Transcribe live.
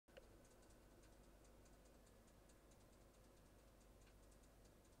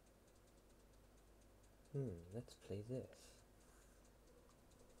Let's play this.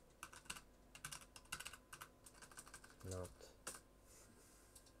 Not.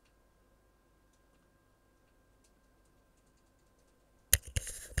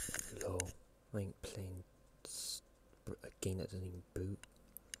 Low. I ain't playing a game that doesn't even boot.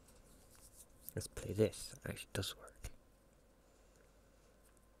 Let's play this. It actually does work.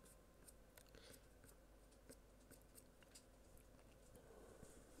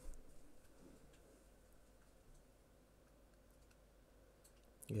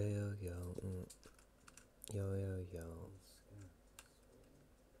 Yo yo yo. Yo yo yo.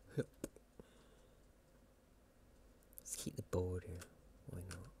 Yep. Let's keep the board here. Why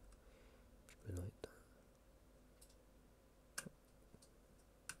not? Should we like that?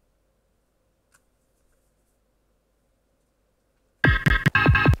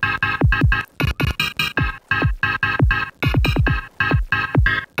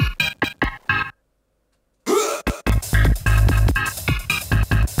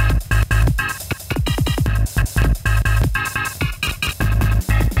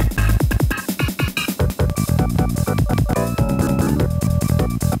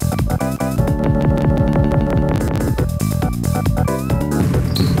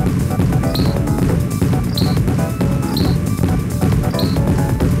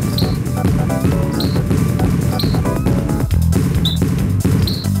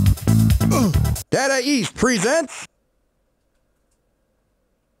 Data East presents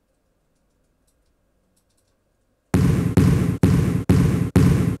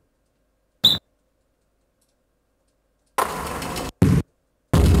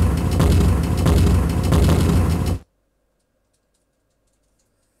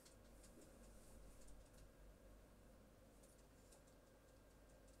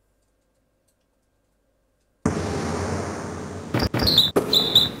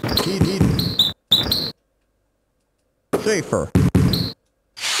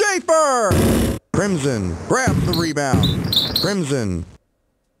Schaefer! Crimson grabs the rebound. Crimson.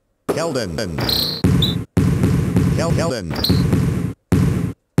 Keldon. Keldon.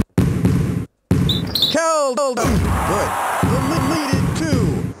 Good. The lead it two.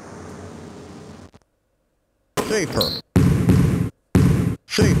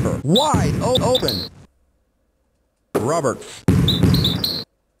 Schaefer. Wide open. Roberts.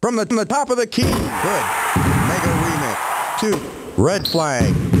 From the top of the key. Good. Mega remix. 2. Red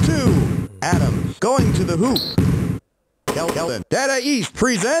flag. 2. Adams going to the hoop. Keldon. Data East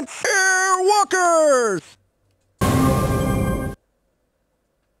presents Airwalkers.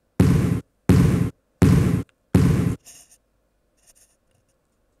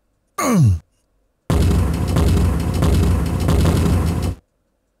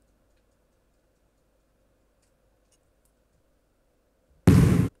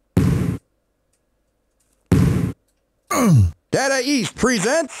 Data East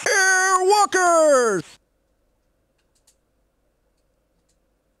presents Airwalkers!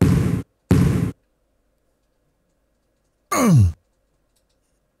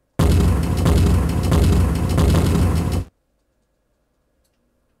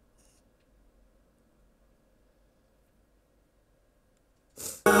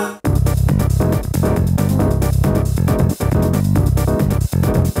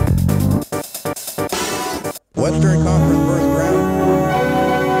 Western Conference first round.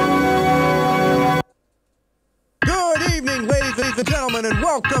 Good evening, ladies and gentlemen, and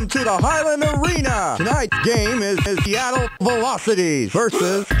welcome to the Highland Arena. Tonight's game is Seattle Velocities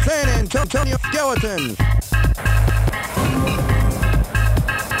versus San Antonio Skeletons.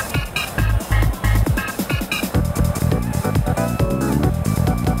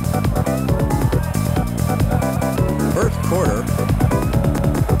 First quarter.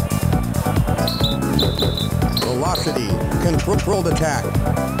 Velocity, controlled attack.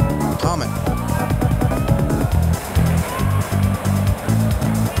 Thomas.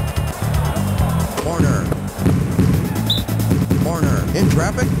 Corner. In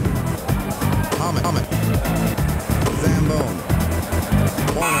traffic. Thomas. Zambone.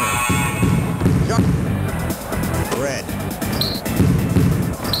 Corner. Chuck. Bread.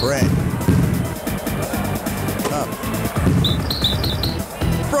 Up.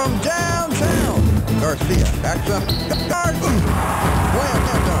 From downtown. Garcia backs up. Slam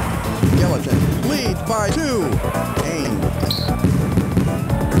down. Skeleton leads by 2.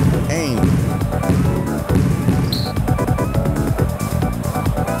 Ames.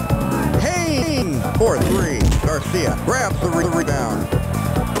 4-3. Garcia grabs the rebound.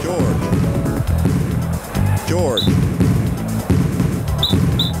 George.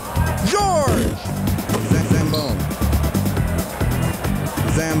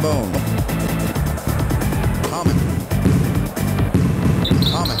 Zambone.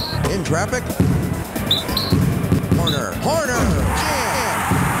 traffic. Horner. Horner. Jam.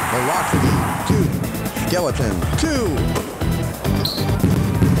 Velocity. 2. Skeleton. 2.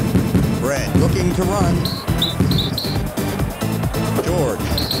 Fred looking to run. George.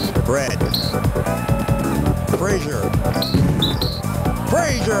 Fred. Frazier.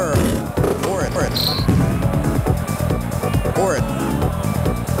 Frazier. For it. For it.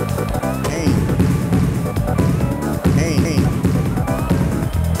 Haynes. Haynes.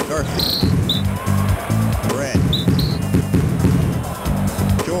 Darcy. Fred.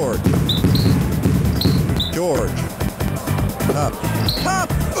 George. George. Up. Up.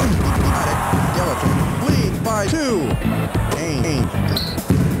 Got it. Skeleton. Lead by 2. Haynes.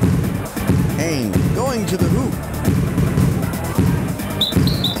 Haynes. Going to the hoop.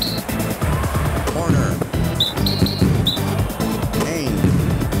 Corner. Haynes.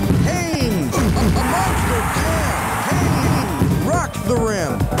 Haynes. A monster jam. Haynes. Rocks the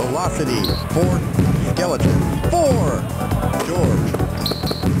rim. Velocity. 4. Skeleton. 4. George.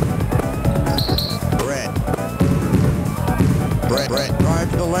 Brett. Brett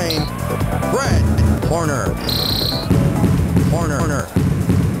drives the lane. Brett. Corner. Corner.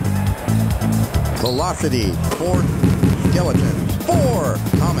 Velocity. 4. Skeleton. 4.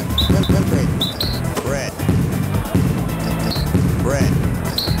 Comet. Penetrate. Brett. Brett.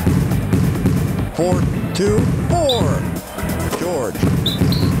 4. 2. 4. George.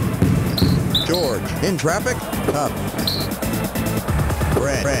 George. In traffic. Up.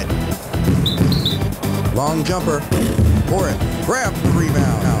 Brett. Long jumper. For it. Grab the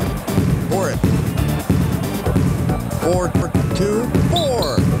rebound. Out. For it. 4. 2.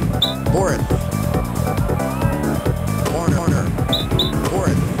 4. For it. Corner. For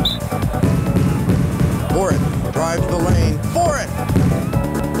it. For it. Drives the lane. For it.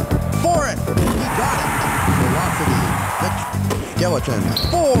 For it. He got it. Velocity. 6. Skeleton.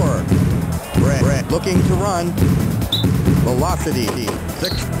 4. Brett looking to run. Velocity.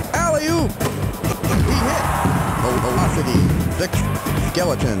 6. Alley-oop. He hit. Velocity. 6.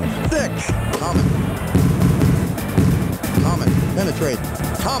 Skeleton. 6. Comet. Comet. Penetrate.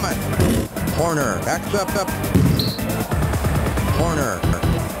 Comet. Corner. Backs up. Corner.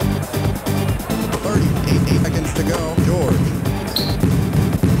 38 seconds to go.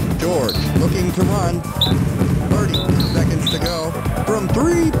 George looking to run. 30 seconds to go. From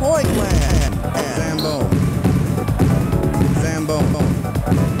 3-point land. And Zambone.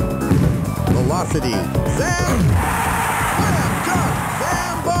 Velocity. Slam dunk.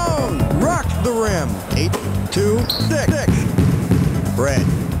 Zambone. Rocks the rim. 8, 2, 6. Brett.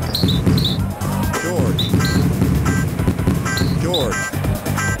 George.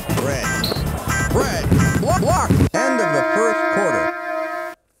 Brett. Block. End of the first quarter.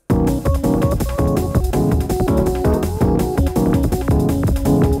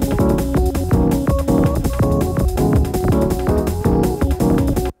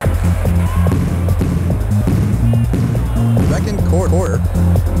 Second quarter.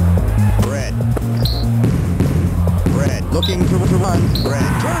 Brett. Looking to run. Brett.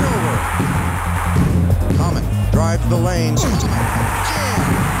 Turnover. Comet. Drives the lane. Jam.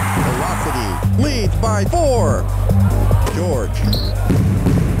 Velocity. Leads by 4. George.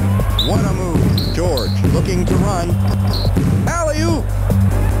 What a move. George. Looking to run. Alley-oop.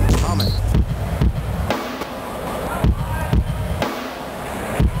 Comet.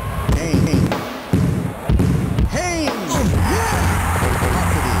 Haynes. Yeah.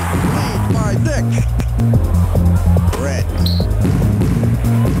 Velocity. Leads by 6.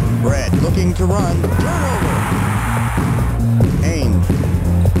 Brett looking to run. Turnover. Haynes.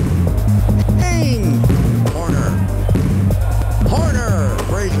 Horner.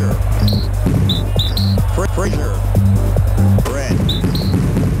 Frazier. Brett.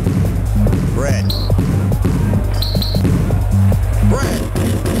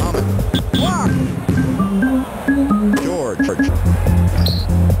 Comet. Block. George.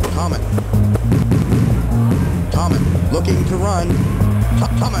 Comet. Looking to run.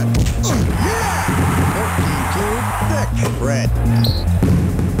 Comet. Yeah! 14-2-6.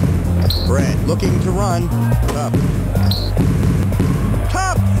 Brett looking to run. Up.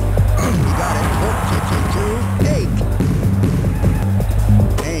 Top. He got it. 14-2-8.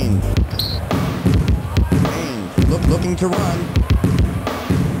 Haynes. Looking to run.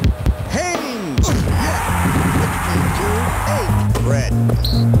 Haynes. Yeah! 16-2-8. Brett.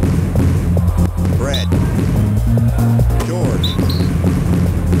 George.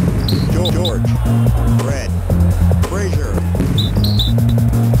 Brett. Frazier.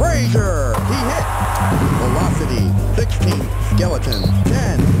 He hit. Velocity. 16. Skeleton.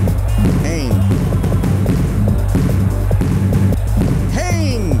 10.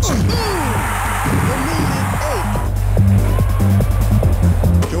 Haynes. Boom!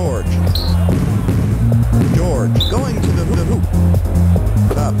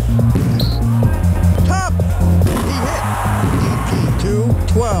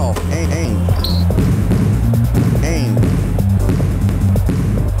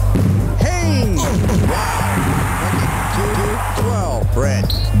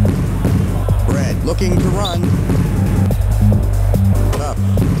 looking to run. Up.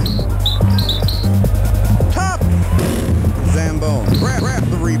 Top! Zambone. Grab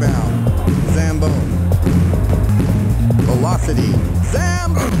the rebound. Zambone. Velocity.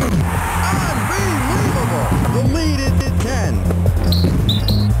 Zam! Unbelievable! The lead is 10.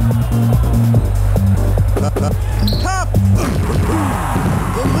 Top!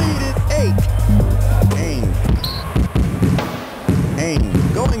 The lead is 8. Ain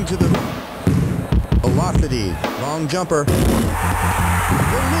going to the velocity. Long jumper. The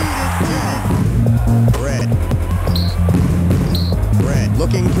lead is 10. Red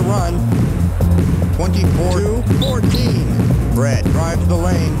looking to run. 24-14. Red drives the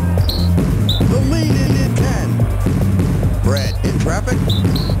lane. The lead is 10. Red in traffic.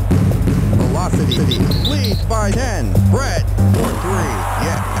 Velocity leads by 10. Red 4-3.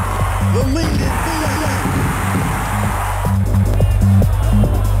 Yeah. The lead is 10.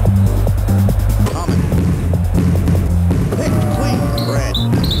 Common. Pick clean. Red.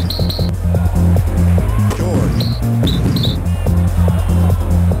 George.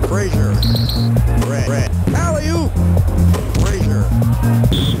 Frazier. Red. Alley-oop. Frazier.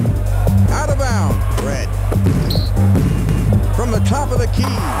 Out of bounds. Red. From the top of the key.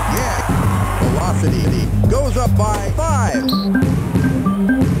 Yeah. Velocity goes up by 5.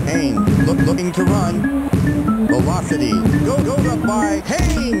 Haynes looking to run. Velocity goes up by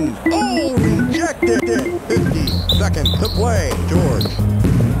Haynes. Oh, rejected it. 50 seconds to play. George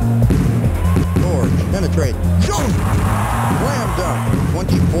penetrate. Jump. Slam dunk.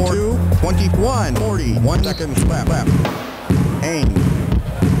 24-21. 41 seconds left. Haynes.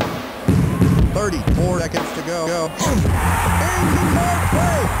 34 seconds to go. Haynes in more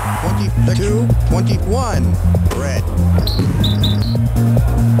play. 22-21. Red.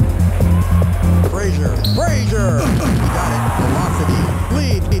 Frazier. He got it. Velocity.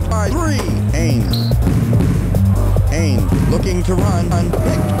 Lead by 3. Haynes looking to run.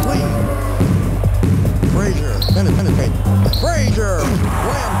 Picked clean. Frazier. Penetrate. Frazier.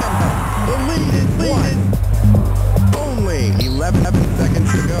 Slam dunk. The lead is 1. Only 11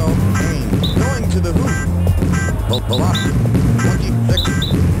 seconds to go. Haynes going to the hoop. Velocity.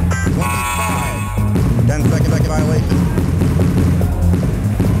 26-25. 10-second violation.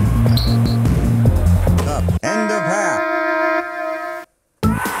 Up. End of half.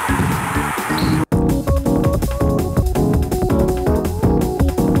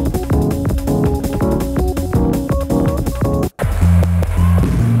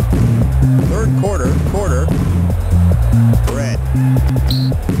 Third quarter. Red.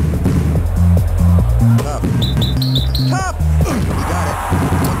 Up. Top! He got it.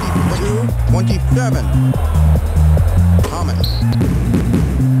 22-27. Thomas.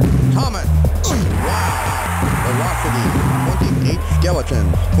 Wow! Velocity. 28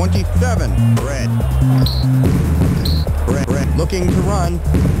 skeletons. 27. Red looking to run.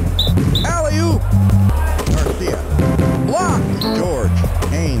 Alley-oop! Garcia. Block! George.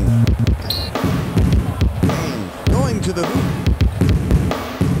 Haynes going to the hoop.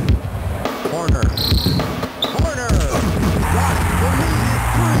 Corner. Got it. The lead is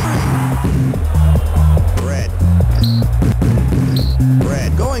 3.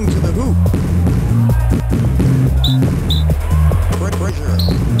 Red going to the hoop.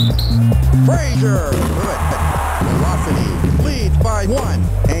 Frazier. Good. Velocity leads by 1.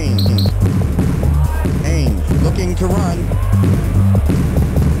 Haynes looking to run.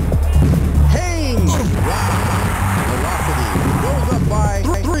 Haynes. Wow. Velocity goes up by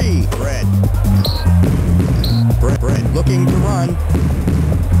 3. Red looking to run.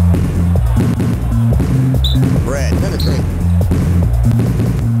 Red penetrate.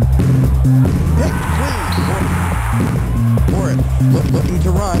 Pick clean. Forrest looking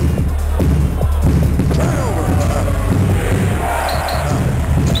to run. Turnover.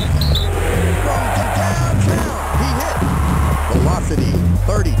 From downtown. He hit. Velocity.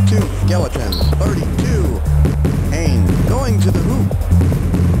 32 skeletons. 32. Haynes going to the hoop.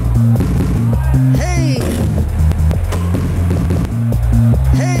 Haynes.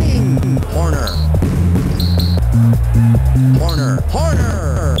 Horner.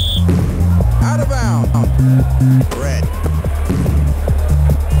 Out of bounds. Red.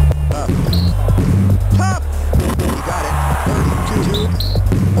 Up. Top. He got it.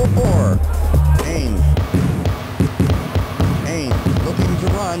 32-4. Haynes looking to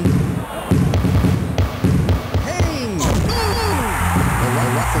run. Haynes.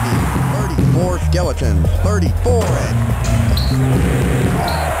 Velocity. 34 skeletons. 34.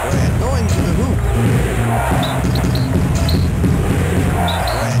 Red going to the hoop.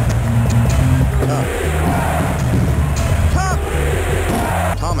 Top.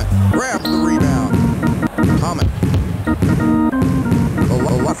 Thomas grabs the rebound.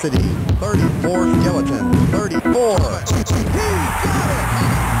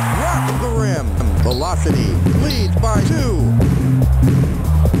 Velocity leads by 2.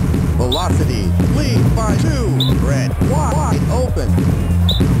 Velocity leads by 2. Red wide open.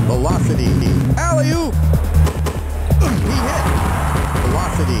 Velocity alley-oop. He hit.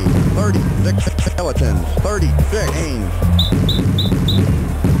 Velocity 36 skeletons. 36 Ames.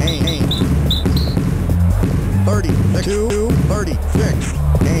 36 2 36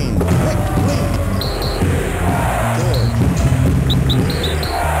 Ames. Lead. George.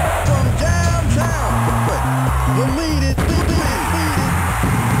 From downtown. The lead is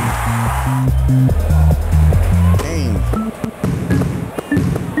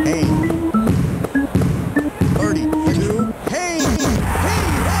Ames. 32. Haynes.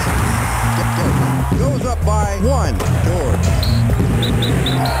 Goes up by 1. George.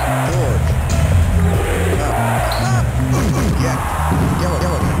 Up. Yeah.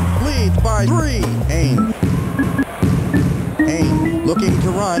 Skeleton leads by 3. Haynes. Looking to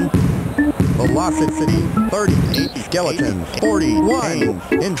run. Velocity 38 skeletons. 41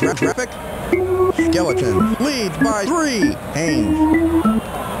 in traffic. Skeleton leads by 3. Haynes.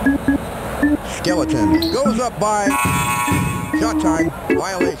 Skeleton goes up by shot time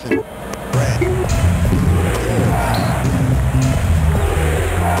violation. Red.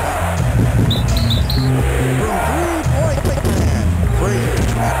 From 3-point land. Frazier.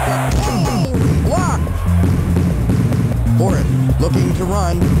 Blocked. Forrest looking to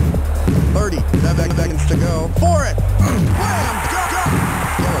run. 37 seconds to go. For it. Bam!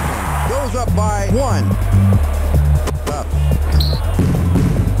 Skeleton goes up by 1. Up.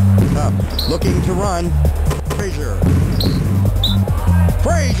 Looking to run. Frazier.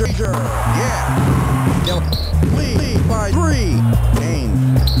 Yeah. Skeleton lead by 3.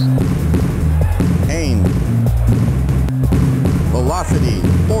 Haynes. Velocity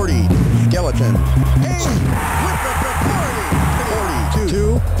 40. Skeleton. Haynes with the 40.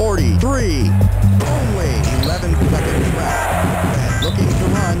 43. Only 11 seconds left. Looking to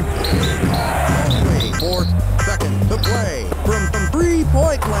run. Only 4 seconds to play. From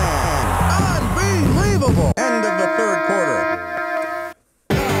 3-point land. Unbelievable. End of the third quarter.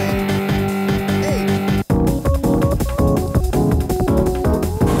 9, 8.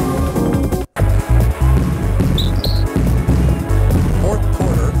 Fourth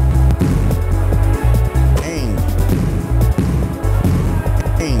quarter.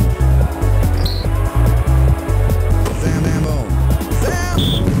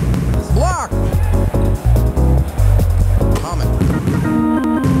 Blocked. Thomas.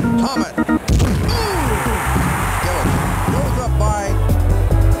 Skeleton goes up by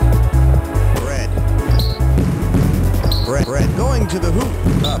Red going to the hoop.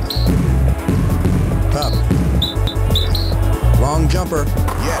 Up. Long jumper.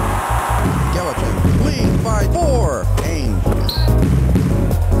 Yes. Skeleton leads by 4.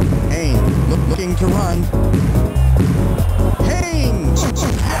 Haynes looking to run. Haynes. Yes.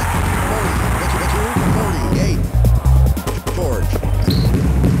 48.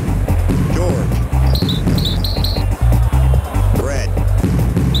 George. Red.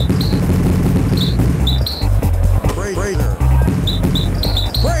 Frazier.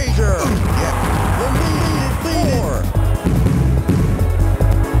 Yeah. The lead is 4.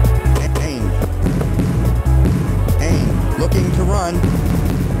 Haynes looking to run.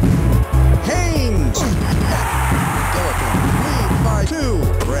 Haynes. Skeleton leads by 2.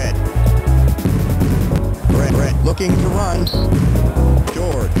 Red looking to run.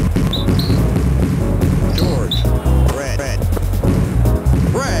 George. Red.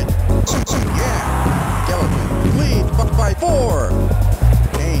 Yeah. Skeleton leads by 4.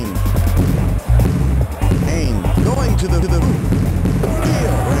 Haynes going to the hoop.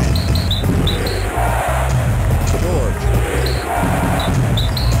 Steal. Red. George.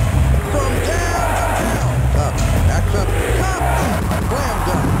 From downtown. Up. Backs up. Slam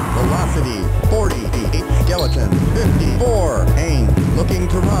dunk. Velocity 40. Skeleton 54. Haynes looking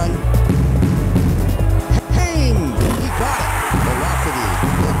to run. Haynes. He got it. Velocity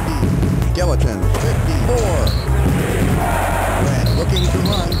 50. Skeleton 54. Red looking to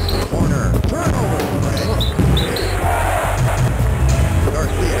run. Corner. Turnover. Red.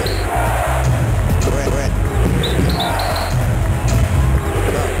 Garcia. Red.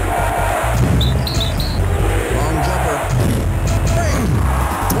 Long jumper.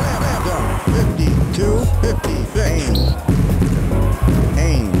 Slam dunk. 52. 56.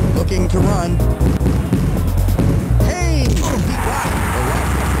 Haynes looking to run. Haynes. He got it.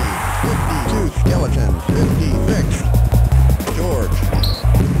 Velocity 52. Skeletons 56. George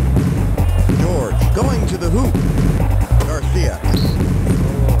going to the hoop. Garcia.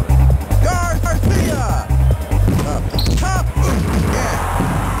 Up top.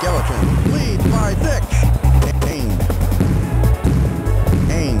 Yeah. Skeleton leads by 6.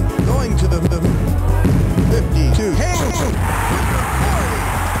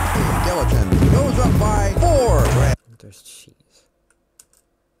 Where's cheese?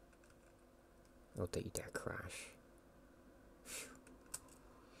 Oh, don't you dare crash.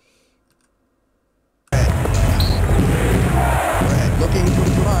 Red looking to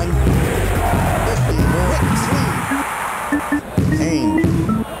run. 50 more hits. Haynes.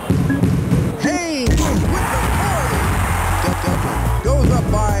 Haynes with the 40. Delta goes up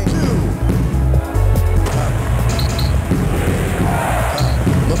by 2.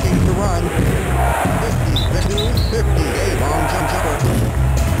 Looking to run. 50, 50, long jumper.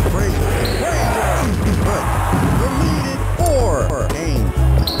 Fraser. Good. The lead is 4. Haynes.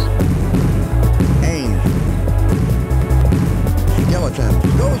 Skeleton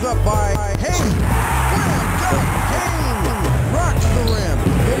goes up by Haynes. Wham! Haynes rocks the rim.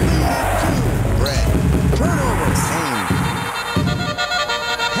 The lead is 2. Red. Turnover. Haynes.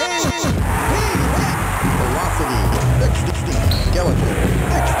 Haynes. He hit. Velocity. 60. Skeleton.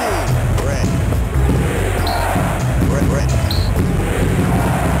 60. Red. Red.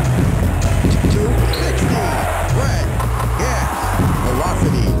 2. 60. Red. Gas.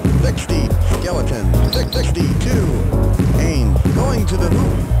 Velocity. 60. Skeleton. 62. Haynes going to the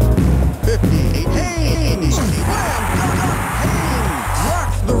hoop. 58. Haynes. Slam. Haynes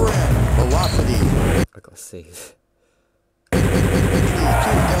rocks the rim. Velocity. I got save.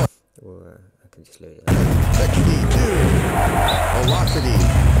 62. Or I can just load it. 62. Velocity.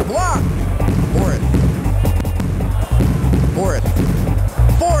 Block. For it.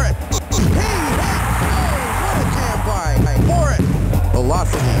 Haynes. Oh, what a jam by. For it.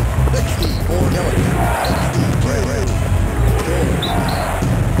 Velocity. 64. Skeleton. 62. Red.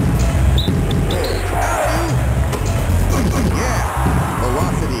 Yeah.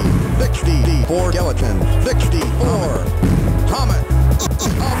 Velocity. 64. Skeleton. 64. Comet. A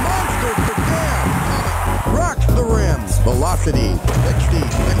monster to jam. Comet rocks the rim. Velocity. 60.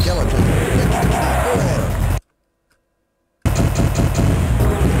 Skeleton. 64.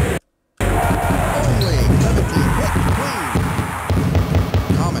 Only 17 hit clean.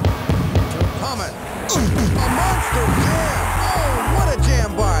 Comet. A monster jam. Oh, what a jam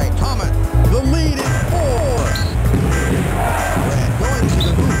by Comet. The lead is 4. Red going to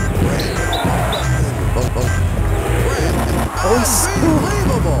the hoop. Red. Red.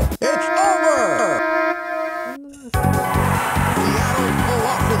 Unbelievable. It's over. Seattle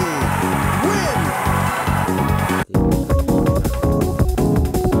Velocity win.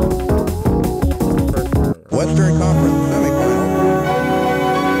 Western Conference semifinal.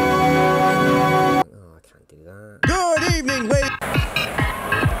 Oh, I can't do that. Good evening, ladies.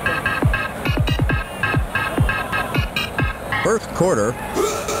 First quarter.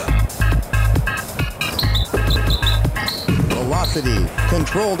 Velocity.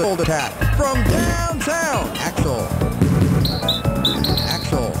 Controlled attack. From downtown. Axel.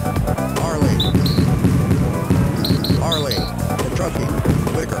 Arley. Petruski.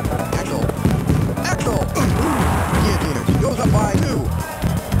 Whitaker. Axel. Guillotiner. Goes up by 2.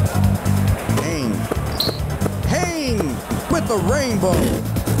 Haynes with the rainbow.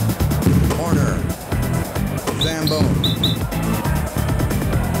 Corner. Zambone.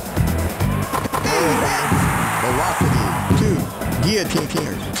 Velocity. 2.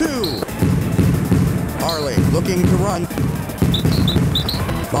 Guillotiners. 2. Arley looking to run.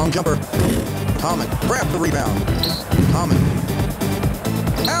 Long jumper. Comet grabs the rebound. Comet.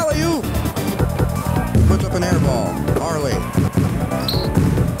 Alley-oop. Puts up an air ball.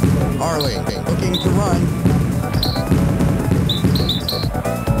 Arley looking to run.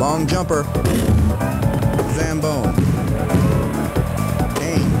 Long jumper. Zambone.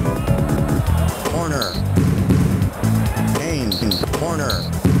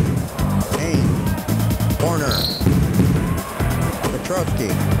 Haynes. Corner. Petruski.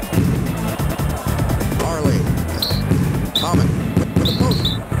 Arley. Comet with the post.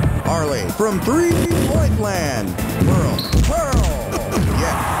 Arley from 3-point land. Pearl.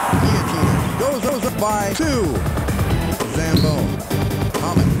 Yeah. Guillotine. Goes up by 2. Zambone.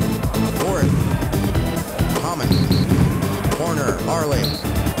 Comet. Forrest. Comet. Corner. Arley.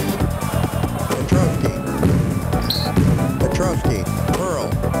 Petruski. Pearl.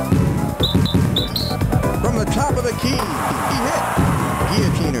 From the top of the key. He hit.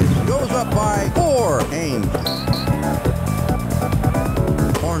 Guillotiners. Goes up by 4. Haynes.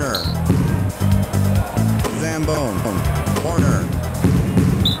 Corner. Zambone. Corner.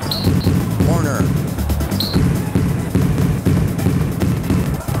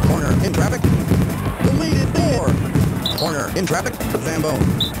 In traffic. The lead is 4. Corner. In traffic. Zambone.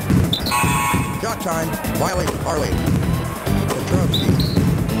 Shot time. Wiley. Arley. Petruski.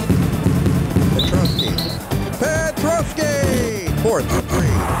 Fourth. 3.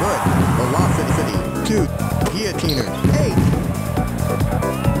 Good. Velocity. 2. Guillotiners. 8.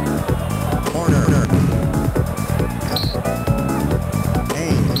 Corner.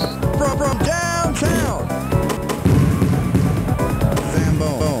 Aim. From downtown.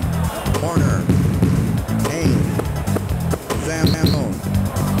 Zambone. Corner. Aim. Zambone.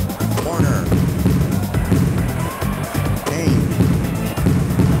 Corner. Aim.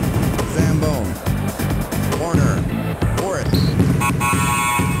 Zambone. Corner. Forrest.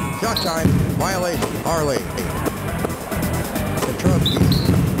 Shot time. Violation. Harley. Petrovsky.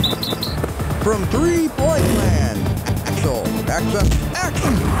 From three-point land. Axel. Axel.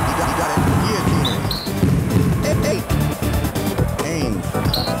 Axel. He got it. Guillotiner. 8. Ames.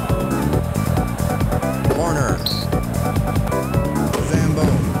 Corner.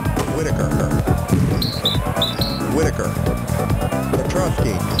 Zambone. Whitaker.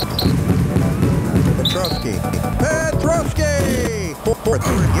 Petrovsky. Petrovsky! Fourth,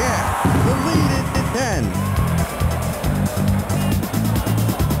 yeah. The lead is 10.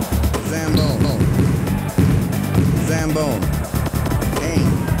 Zambone.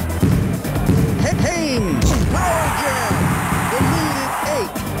 Haynes. Power jam! The lead is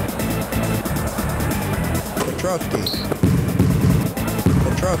 8.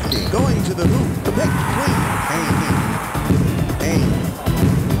 Petrovsky. Going to the hoop. Pick clean. Haynes.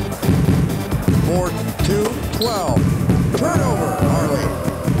 4-2-12. Turnover.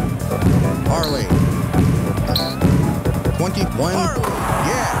 Harley. 21. Harley.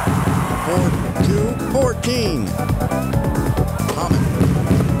 Yeah. 4-2-14.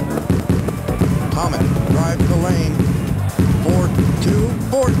 Common. Drives the lane.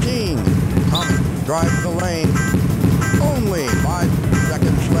 4-2-14. Common. Drives the lane. Only 5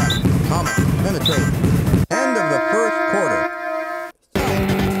 seconds left. Common. Penetrate. End of the first quarter. 9,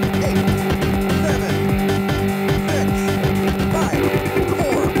 8, 7, 6, 5,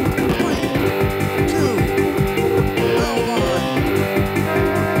 4, 3, 2, well on.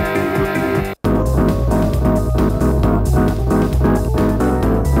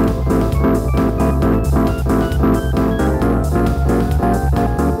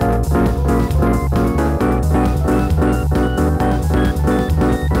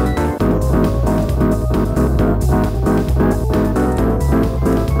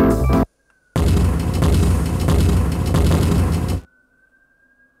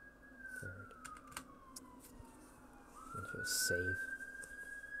 Save.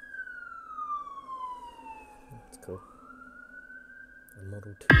 That's cool. And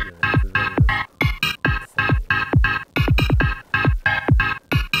Model 2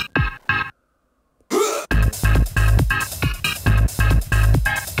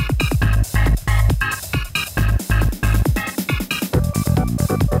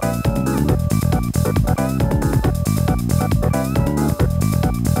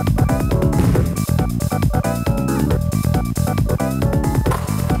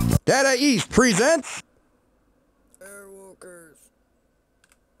 Data East presents